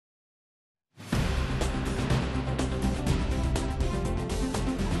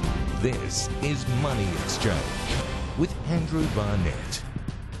This is Money Exchange with Andrew Barnett.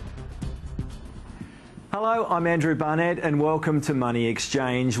 Hello, I'm Andrew Barnett and welcome to Money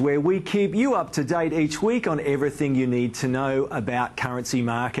Exchange, where we keep you up to date each week on everything you need to know about currency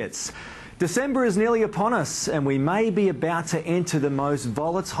markets. December is nearly upon us and we may be about to enter the most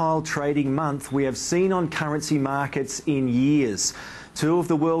volatile trading month we have seen on currency markets in years. Two of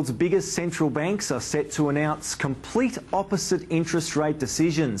the world's biggest central banks are set to announce complete opposite interest rate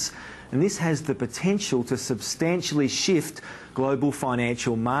decisions, and this has the potential to substantially shift global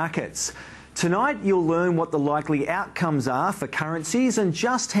financial markets. Tonight you'll learn what the likely outcomes are for currencies and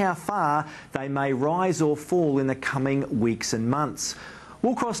just how far they may rise or fall in the coming weeks and months.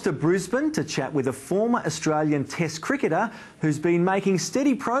 We'll cross to Brisbane to chat with a former Australian Test cricketer who's been making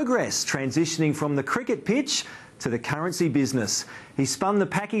steady progress transitioning from the cricket pitch to the currency business. He spun the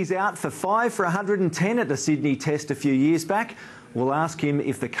Packies out for 5 for 110 at the Sydney Test a few years back. We'll ask him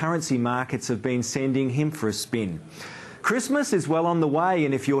if the currency markets have been sending him for a spin. Christmas is well on the way,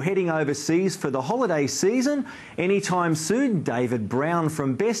 and if you're heading overseas for the holiday season anytime soon, David Brown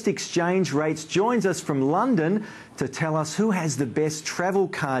from Best Exchange Rates joins us from London to tell us who has the best travel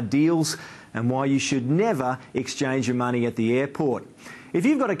card deals and why you should never exchange your money at the airport. If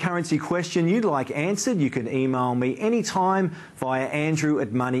you've got a currency question you'd like answered, you can email me anytime via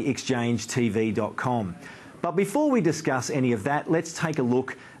andrew@moneyexchangetv.com. But before we discuss any of that, let's take a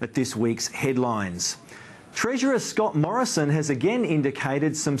look at this week's headlines. Treasurer Scott Morrison has again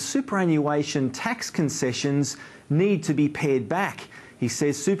indicated some superannuation tax concessions need to be pared back. He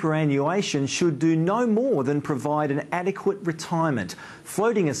says superannuation should do no more than provide an adequate retirement,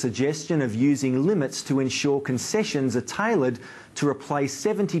 floating a suggestion of using limits to ensure concessions are tailored to replace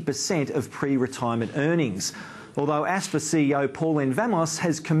 70% of pre-retirement earnings. Although ASPA CEO Pauline Vamos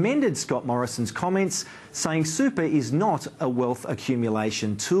has commended Scott Morrison's comments, saying super is not a wealth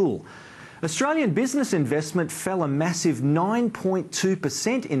accumulation tool. Australian business investment fell a massive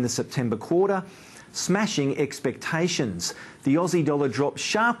 9.2% in the September quarter, smashing expectations. The Aussie dollar dropped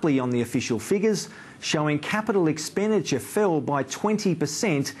sharply on the official figures, showing capital expenditure fell by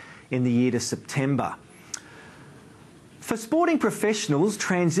 20% in the year to September. For sporting professionals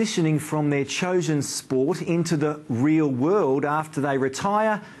transitioning from their chosen sport into the real world after they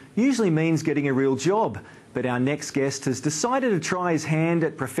retire usually means getting a real job. But our next guest has decided to try his hand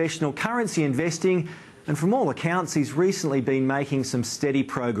at professional currency investing, and from all accounts he's recently been making some steady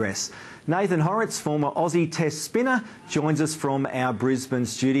progress. Nathan Hauritz, former Aussie Test spinner, joins us from our Brisbane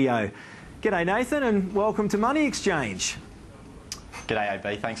studio. G'day Nathan and welcome to Money Exchange. G'day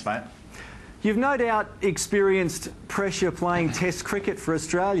AB, thanks mate. You've no doubt experienced pressure playing Test cricket for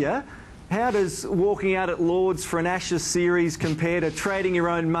Australia. How does walking out at Lords for an Ashes series compare to trading your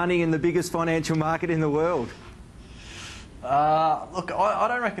own money in the biggest financial market in the world? Look, I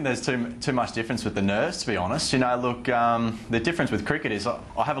don't reckon there's too much difference with the nerves, to be honest. You know, look, the difference with cricket is I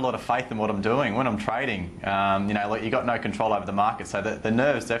have a lot of faith in what I'm doing. When I'm trading, you know, look, you've got no control over the market, so the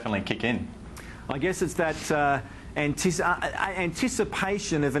nerves definitely kick in. I guess it's that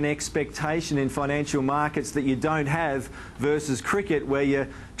anticipation of an expectation in financial markets that you don't have versus cricket, where you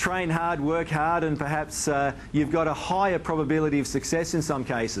train hard, work hard, and perhaps you've got a higher probability of success in some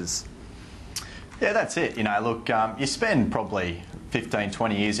cases. Yeah, that's it. You know, look, you spend probably 15,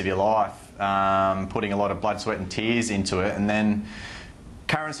 20 years of your life putting a lot of blood, sweat and tears into it, and then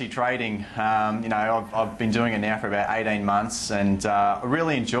currency trading, you know, I've been doing it now for about 18 months and I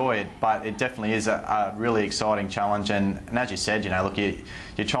really enjoy it, but it definitely is a really exciting challenge, and as you said, you know, look,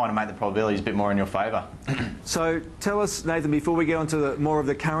 you're trying to make the probabilities a bit more in your favour. So tell us, Nathan, before we get on to more of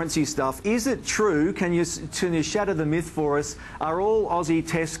the currency stuff, is it true, can you shatter the myth for us, are all Aussie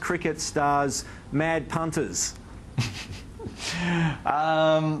Test cricket stars mad punters?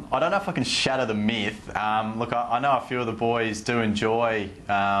 I don't know if I can shatter the myth. Look, I know a few of the boys do enjoy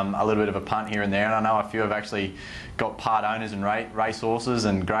a little bit of a punt here and there, and I know a few have actually got part owners and racehorses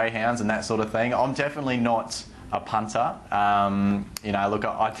and greyhounds and that sort of thing. I'm definitely not a punter. You know, look,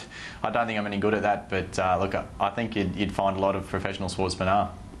 I don't think I'm any good at that, but look, I think you'd find a lot of professional sportsmen are.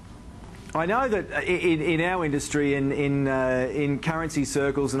 I know that in our industry, in currency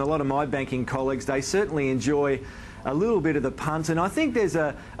circles, and a lot of my banking colleagues, they certainly enjoy a little bit of the punt, and I think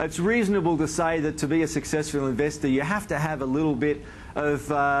it's reasonable to say that to be a successful investor you have to have a little bit of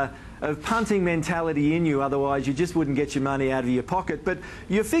punting mentality in you, otherwise you just wouldn't get your money out of your pocket. But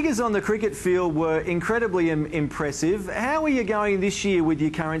your figures on the cricket field were incredibly impressive. How are you going this year with your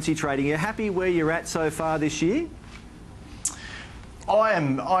currency trading? Are you happy where you're at so far this year? I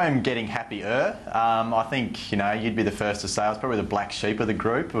am getting happier. I think you'd be the first to say I was probably the black sheep of the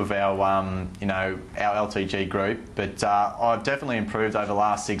group of our our LTG group, but I've definitely improved over the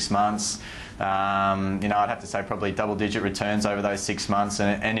last 6 months. I'd have to say probably double-digit returns over those 6 months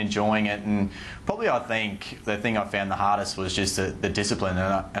and enjoying it. And probably I think the thing I found the hardest was just the discipline.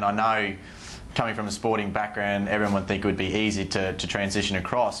 And I know, coming from a sporting background, everyone would think it would be easy to transition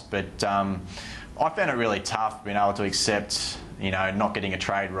across, but I found it really tough being able to accept not getting a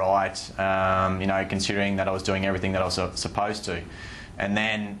trade right, considering that I was doing everything that I was supposed to. And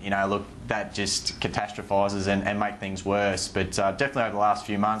then, look, that just catastrophises and make things worse. But definitely over the last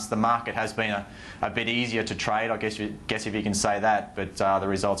few months, the market has been a bit easier to trade, I guess if you can say that, but the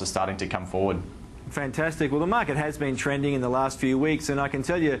results are starting to come forward. Fantastic. Well, the market has been trending in the last few weeks, and I can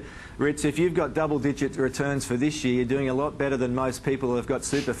tell you, Ritz, if you've got double-digit returns for this year, you're doing a lot better than most people who have got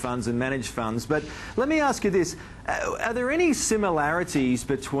super funds and managed funds. But let me ask you this. Are there any similarities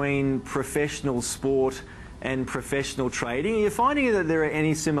between professional sport and professional trading? Are you finding that there are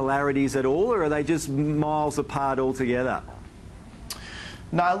any similarities at all, or are they just miles apart altogether?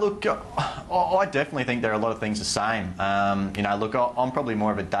 No, look, I definitely think there are a lot of things the same. Look, I'm probably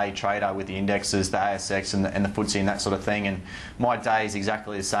more of a day trader with the indexes, the ASX and the FTSE and that sort of thing, and my day is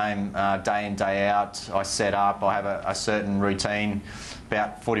exactly the same, day in, day out. I set up, I have a certain routine.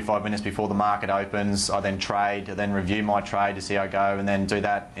 About 45 minutes before the market opens, I then trade, I then review my trade to see how I go, and then do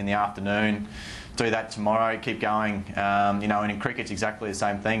that in the afternoon. Do that tomorrow, keep going. And in cricket it's exactly the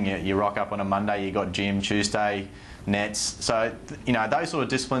same thing. You rock up on a Monday, you got gym, Tuesday, nets. So, those sort of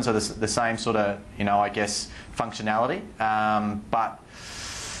disciplines are the same sort of, I guess, functionality. But,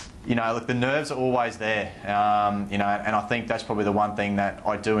 look, the nerves are always there. And I think that's probably the one thing that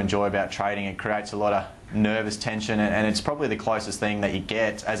I do enjoy about trading. It creates a lot of nervous tension, and it's probably the closest thing that you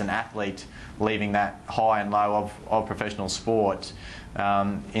get as an athlete leaving that high and low of professional sport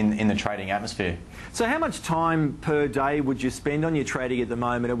in the trading atmosphere. So how much time per day would you spend on your trading at the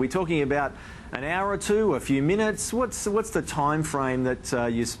moment? Are we talking about an hour or two, a few minutes? What's the time frame that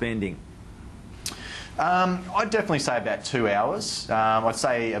you're spending? I'd definitely say about 2 hours. I'd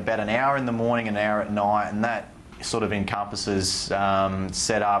say about an hour in the morning, an hour at night, and that sort of encompasses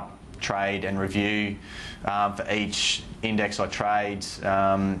set up, trade and review for each index I trade.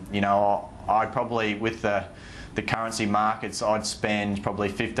 I probably, with the currency markets, I'd spend probably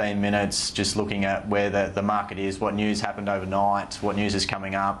 15 minutes just looking at where the market is, what news happened overnight, what news is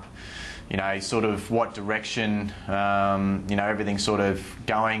coming up, sort of what direction, everything's sort of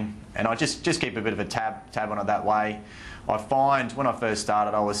going. And I just keep a bit of a tab on it that way. I find when I first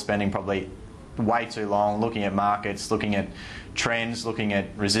started, I was spending probably way too long looking at markets, looking at trends, looking at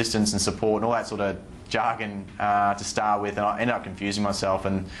resistance and support and all that sort of jargon to start with, and I ended up confusing myself.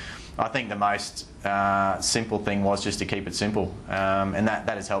 And I think the most simple thing was just to keep it simple, and that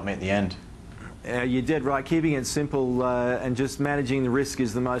has helped me at the end. You're dead right. Keeping it simple and just managing the risk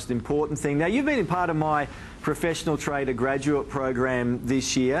is the most important thing. Now, you've been a part of my Professional Trader graduate program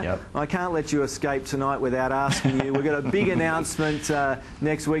this year. Yep. I can't let you escape tonight without asking you. We've got a big announcement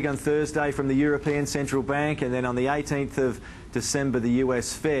next week on Thursday from the European Central Bank, and then on the 18th of December, the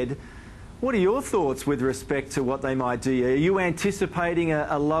US Fed. What are your thoughts with respect to what they might do? Are you anticipating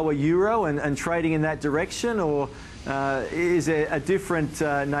a lower euro and trading in that direction, or is there a different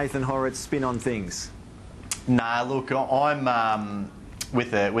Nathan Hauritz spin on things? Nah, look, I'm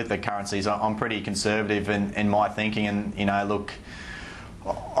with the currencies, I'm pretty conservative in my thinking, and look,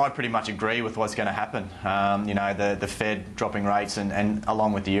 I pretty much agree with what's going to happen. The Fed dropping rates and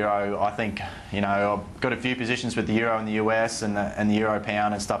along with the euro, I think, I've got a few positions with the euro in the US and the euro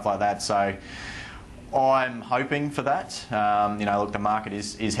pound and stuff like that. So I'm hoping for that. Look, the market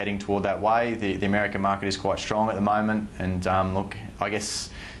is heading toward that way. The American market is quite strong at the moment, and look, I guess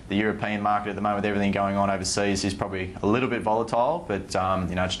the European market at the moment, with everything going on overseas, is probably a little bit volatile, but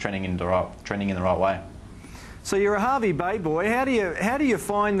it's trending in the right way. So you're a Harvey Bay boy. How do you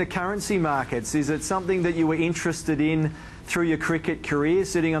find the currency markets? Is it something that you were interested in through your cricket career,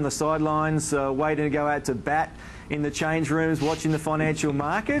 sitting on the sidelines, waiting to go out to bat in the change rooms, watching the financial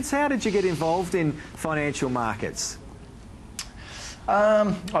markets? How did you get involved in financial markets?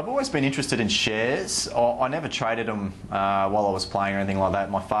 I've always been interested in shares. I never traded them while I was playing or anything like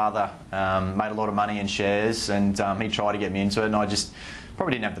that. My father made a lot of money in shares, and he tried to get me into it, and I just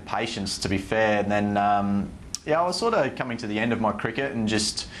probably didn't have the patience, to be fair. And then I was sort of coming to the end of my cricket and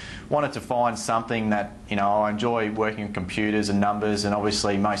just wanted to find something that, I enjoy working with computers and numbers, and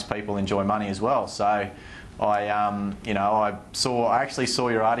obviously most people enjoy money as well. So I actually saw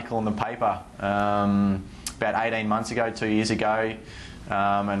your article in the paper about 18 months ago, 2 years ago,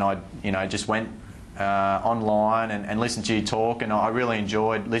 and I just went online and listen to you talk, and I really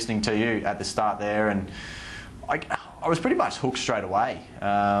enjoyed listening to you at the start there, and I was pretty much hooked straight away,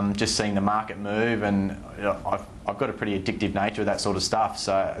 just seeing the market move, and I've got a pretty addictive nature with that sort of stuff.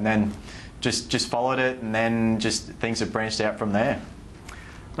 So, and then just followed it, and then just things have branched out from there.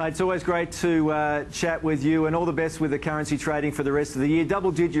 Mate, it's always great to chat with you, and all the best with the currency trading for the rest of the year.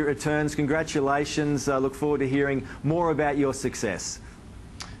 Double-digit returns, congratulations. Look forward to hearing more about your success.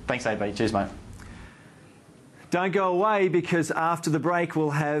 Thanks, AB. Cheers, mate. Don't go away, because after the break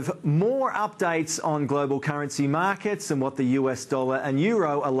we'll have more updates on global currency markets and what the US dollar and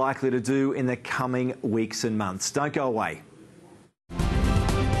euro are likely to do in the coming weeks and months. Don't go away.